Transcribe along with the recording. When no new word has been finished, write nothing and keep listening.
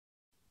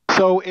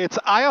So it's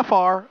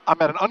IFR, I'm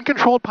at an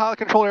uncontrolled pilot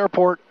controlled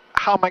airport.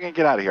 How am I going to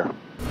get out of here?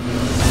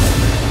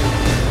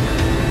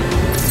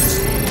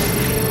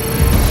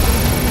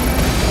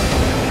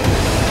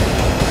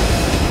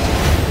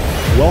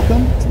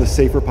 Welcome to the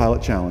Safer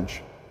Pilot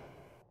Challenge.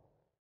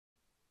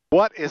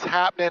 What is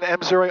happening?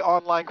 MzeroA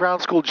Online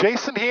Ground School.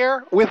 Jason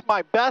here with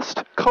my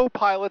best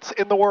co-pilots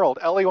in the world.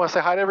 Ellie, you want to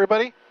say hi to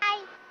everybody?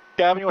 Hi.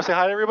 Gavin, you want to say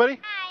hi to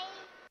everybody?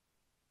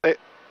 Hi. Hey,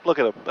 look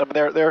at them. I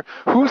mean, they're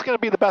who's going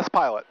to be the best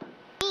pilot?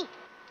 Me.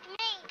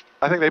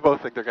 I think they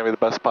both think they're going to be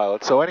the best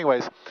pilot. So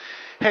anyways,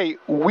 hey,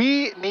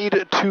 we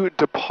need to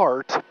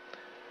depart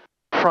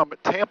from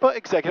Tampa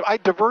Executive. I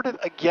diverted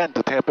again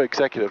to Tampa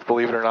Executive,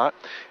 believe it or not.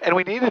 And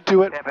we need to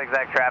do it Tampa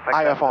Exec traffic,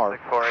 IFR.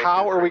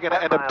 How are we going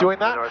to end up doing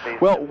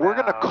that? Well, we're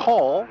going to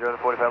call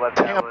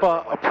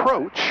Tampa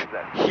Approach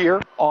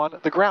here on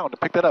the ground to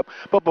pick that up.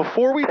 But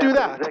before we do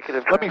that,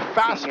 let me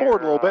fast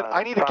forward a little bit.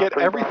 I need to get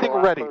everything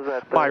ready.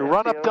 My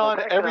run-up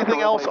done,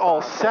 everything else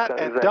all set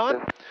and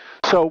done.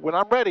 So when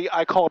I'm ready,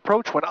 I call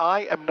approach when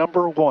I am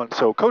number one.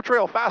 So Coach Ray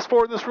will fast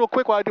forward this real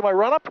quick while I do my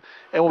run-up,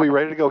 and we'll be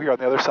ready to go here on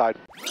the other side.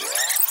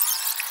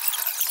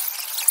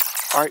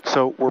 All right,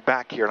 so we're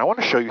back here, and I want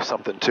to show you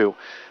something too.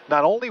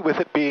 Not only with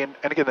it being,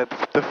 and again,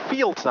 the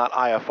field's not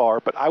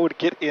IFR, but I would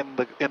get in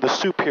the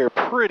soup here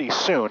pretty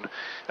soon,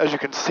 as you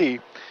can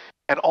see.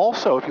 And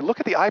also, if you look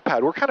at the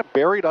iPad, we're kind of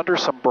buried under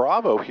some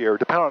Bravo here,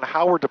 depending on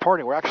how we're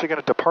departing. We're actually going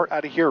to depart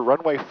out of here,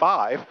 runway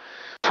 5,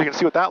 so you can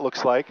see what that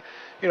looks like.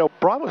 You know,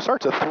 Bravo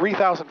starts at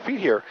 3,000 feet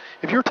here.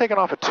 If you're taking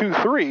off at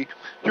 2-3,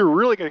 you're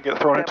really going to get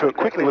thrown into it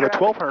quickly with a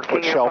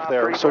 1,200-foot shelf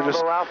there. So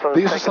just,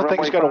 these are some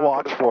things you got to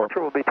watch for.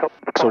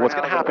 So what's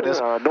going to happen is,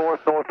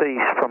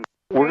 northeast from.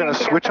 We're going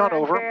to switch on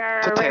over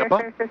to Tampa.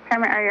 Your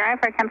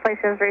IFR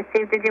cancellation is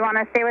received. Did you want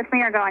to stay with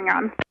me or go on your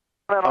own?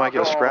 I might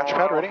get a scratch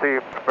pad ready. See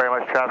very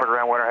much traffic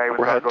around Winter Haven.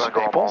 We're heading to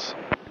Naples.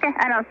 Okay,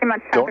 I don't see much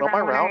traffic. Don't know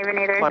my route.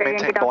 Climb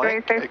maintain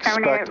blank.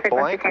 Expect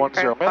blank.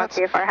 10 minutes.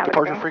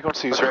 Departure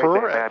frequency is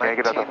her at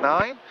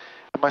 19.9.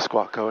 And my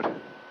squawk code.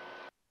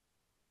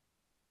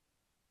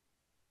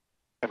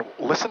 And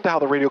listen to how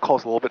the radio call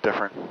is a little bit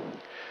different.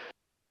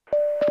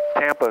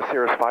 Tampa,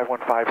 Sierra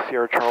 515,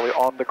 Sierra Charlie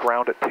on the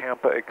ground at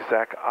Tampa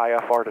Exec,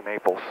 IFR to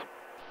Naples.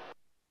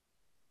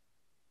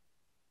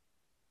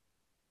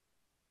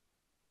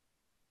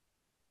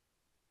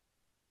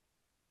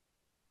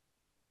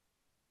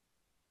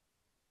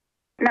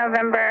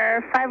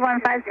 November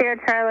 515 Sierra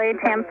Charlie,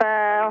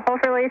 Tampa. Hold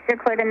release, you're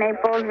clear to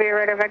Naples via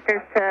radar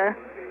vectors to.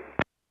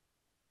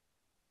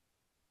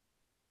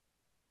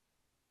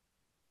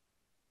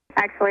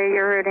 Actually,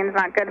 your routing's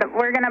not good.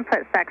 We're going to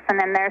put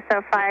Sexton in there,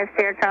 so 5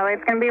 Sierra Charlie.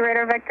 It's going to be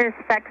radar vectors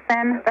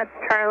Sexton. That's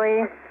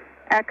Charlie,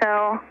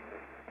 Echo,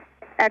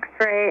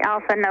 X-ray,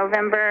 Alpha,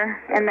 November,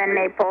 and then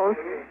Naples.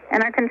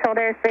 And our controlled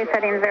airspace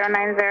heading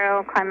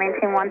 090, climb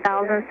maintain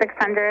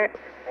 1,600.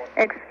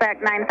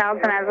 Expect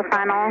 9,000 as a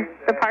final.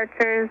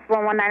 Departures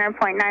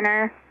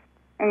 119.9er,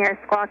 and your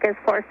squawk is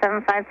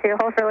 4752.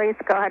 Hold release.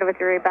 Go ahead with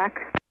your readback.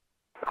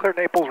 Clear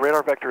Naples,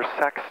 radar vector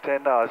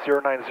Sexton, 090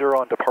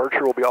 on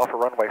departure. Will be off of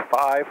runway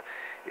 5.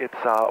 It's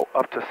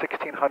up to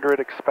 1,600.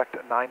 Expect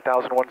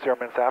 9,010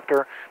 minutes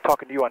after.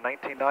 Talking to you on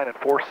 19.9 and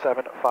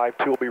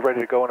 4752. We'll be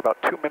ready to go in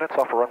about 2 minutes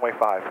off of runway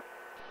 5.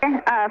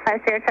 Okay,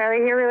 5 Sierra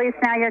Charlie, you're released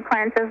now. Your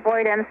clearance is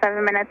void in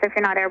 7 minutes. If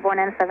you're not airborne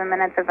in 7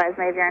 minutes, advise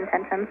me of your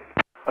intentions.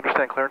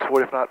 Understand, clearance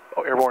void if not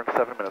airborne in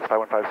 7 minutes.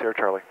 515 Sierra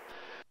Charlie.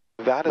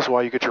 That is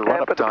why you get your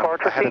run-up done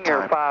ahead of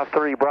time.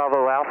 53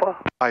 Bravo Alpha.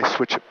 I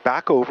switch it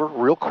back over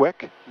real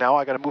quick. Now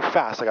I got to move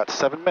fast. I got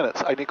 7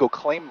 minutes. I need to go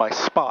claim my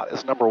spot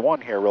as number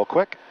one here real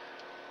quick,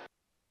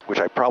 which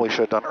I probably should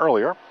have done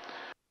earlier.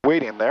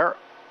 Waiting there.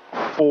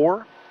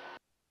 4,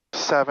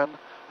 7,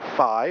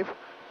 5,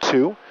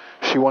 2.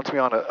 She wants me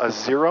on a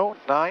 090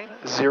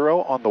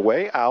 on the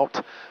way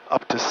out,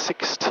 up to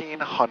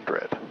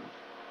 1,600.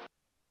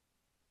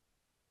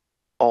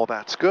 All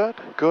that's good,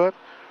 good.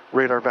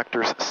 Radar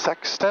vectors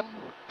Sexton,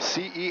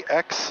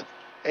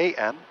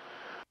 C-E-X-A-N.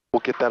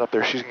 We'll get that up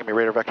there. She's going to give me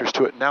radar vectors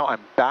to it. Now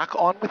I'm back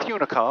on with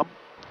Unicom.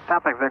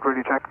 Tampa Exec,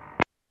 ready check.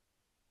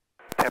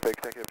 Tampa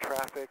Executive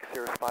Traffic,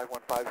 Sierra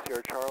 515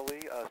 Sierra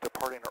Charlie,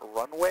 departing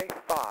runway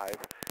 5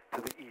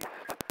 to the east.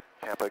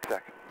 Tampa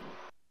Exec.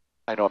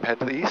 I know I'm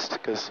heading to the east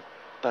because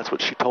that's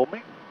what she told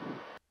me.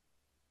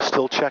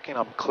 Still checking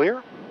I'm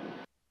clear.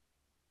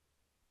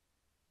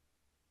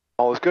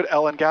 All is good.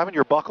 Ellen, Gavin,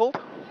 you're buckled?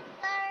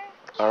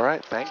 All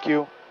right, thank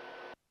you.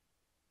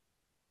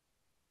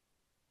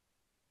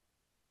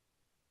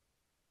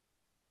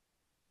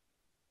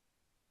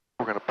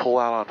 We're going to pull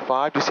out on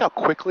 5. Do you see how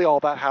quickly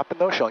all that happened,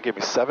 though? She only gave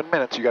me 7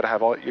 minutes. You got to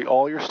have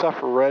all your stuff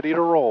ready to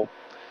roll.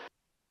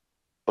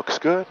 Looks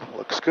good,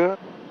 looks good.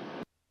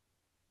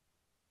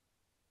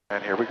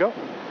 And here we go.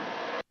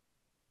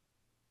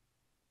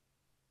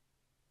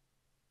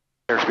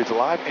 Airspeed's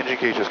alive, engine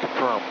gauge is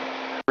confirmed.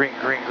 Green,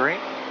 green, green.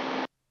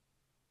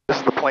 This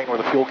is the plane where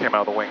the fuel came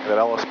out of the wing that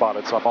Ella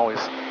spotted, so I'm always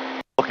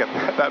looking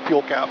at that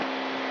fuel cap.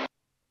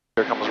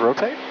 Here comes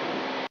rotate.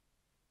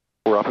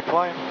 We're up and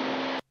flying.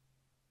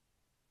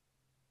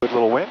 Good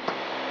little wind.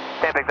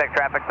 Tampa Exec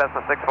traffic, that's the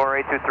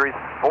 64823,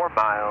 4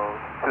 miles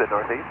to the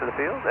northeast of the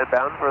field,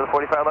 inbound for the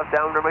 45 left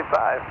down runway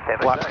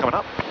 5. Flaps coming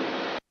up.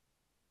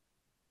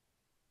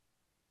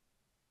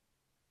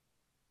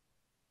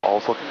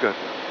 All's looking good.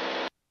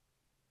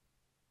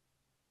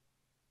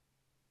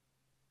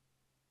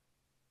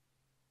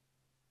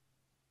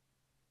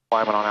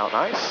 Climbing on out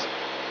nice.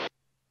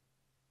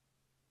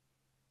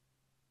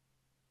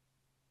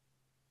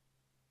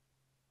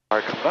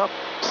 Alright, coming up,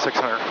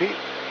 600 feet,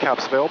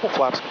 caps available,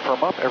 flaps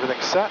confirm up,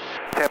 everything's set.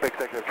 Tampa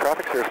Executive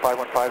Traffic, Sirius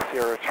 515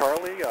 Sierra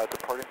Charlie,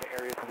 departing the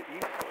area to the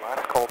east,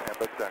 last call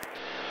Tampa Exec.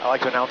 I'd like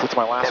to announce it's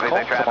my last call,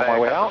 I'm on my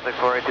way out. I'm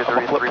going to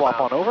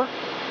flip-flop on over.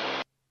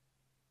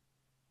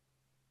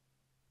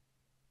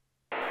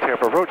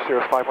 Tampa approach,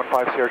 Sirius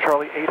 515 Sierra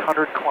Charlie,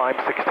 800, climb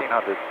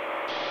 1600.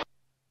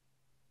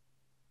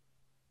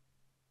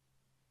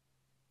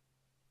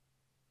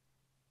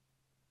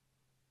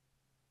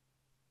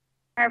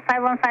 Air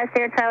 515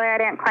 Sierra Charlie,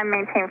 ident climb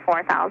maintain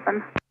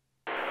 4,000.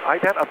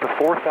 Ident up to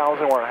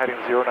 4,000, we're heading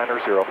 090,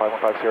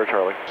 515 Sierra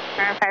Charlie.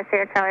 Air 5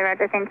 Sierra Charlie,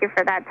 roger, thank you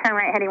for that. Turn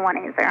right heading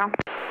 180.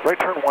 Right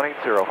turn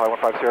 180,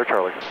 515 Sierra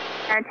Charlie.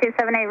 Air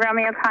 278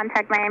 Romeo,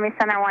 contact Miami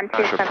Center 127.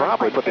 I should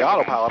probably put the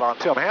autopilot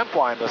on too. I'm hand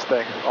flying this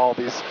thing, all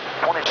these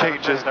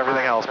changes and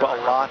everything else, but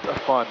a lot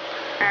of fun.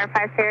 Air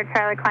 5 Sierra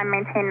Charlie, climb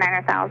maintain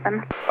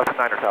 9,000. Up to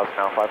 9,000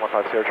 now,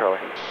 515 Sierra Charlie.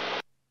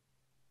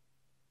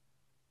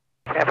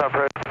 Tampa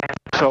approach.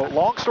 So,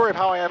 long story of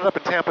how I ended up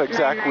in Tampa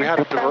Exec. We had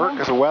to divert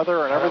because of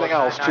weather and everything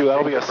else too.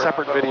 That'll be a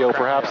separate video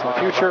perhaps in the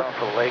future,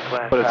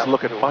 but it's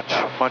looking much,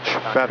 much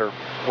better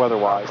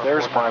weather-wise.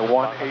 There's my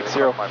 180.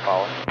 So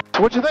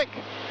what'd you think?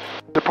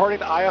 Departing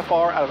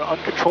IFR at an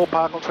uncontrolled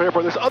pilot control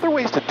airport. There's other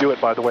ways to do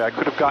it, by the way, I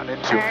could have gotten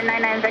into.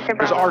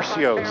 There's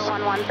RCOs,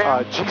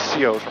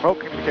 GCOs, remote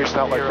communications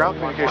outlet, ground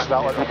communications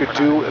outlet you could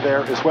do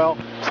there as well.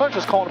 Sometimes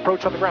just call an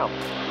approach on the ground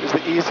is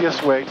the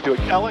easiest way to do it.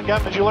 Ellen,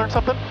 Gavin, did you learn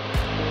something?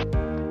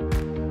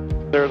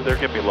 They're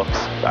giving me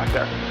looks back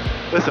there.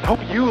 Listen, hope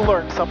you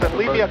learned something.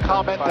 Leave me a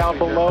comment down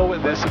below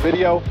in this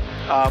video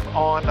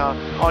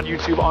on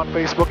YouTube, on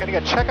Facebook. And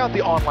again, check out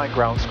the online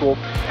ground school,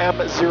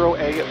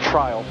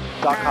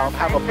 MzeroAtrial.com.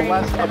 Have a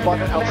blessed,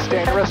 abundant,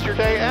 outstanding rest of your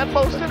day. And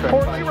most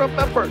importantly,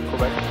 remember,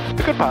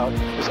 the good pilot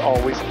is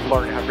always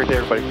learning. Have a great day,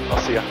 everybody. I'll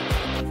see ya.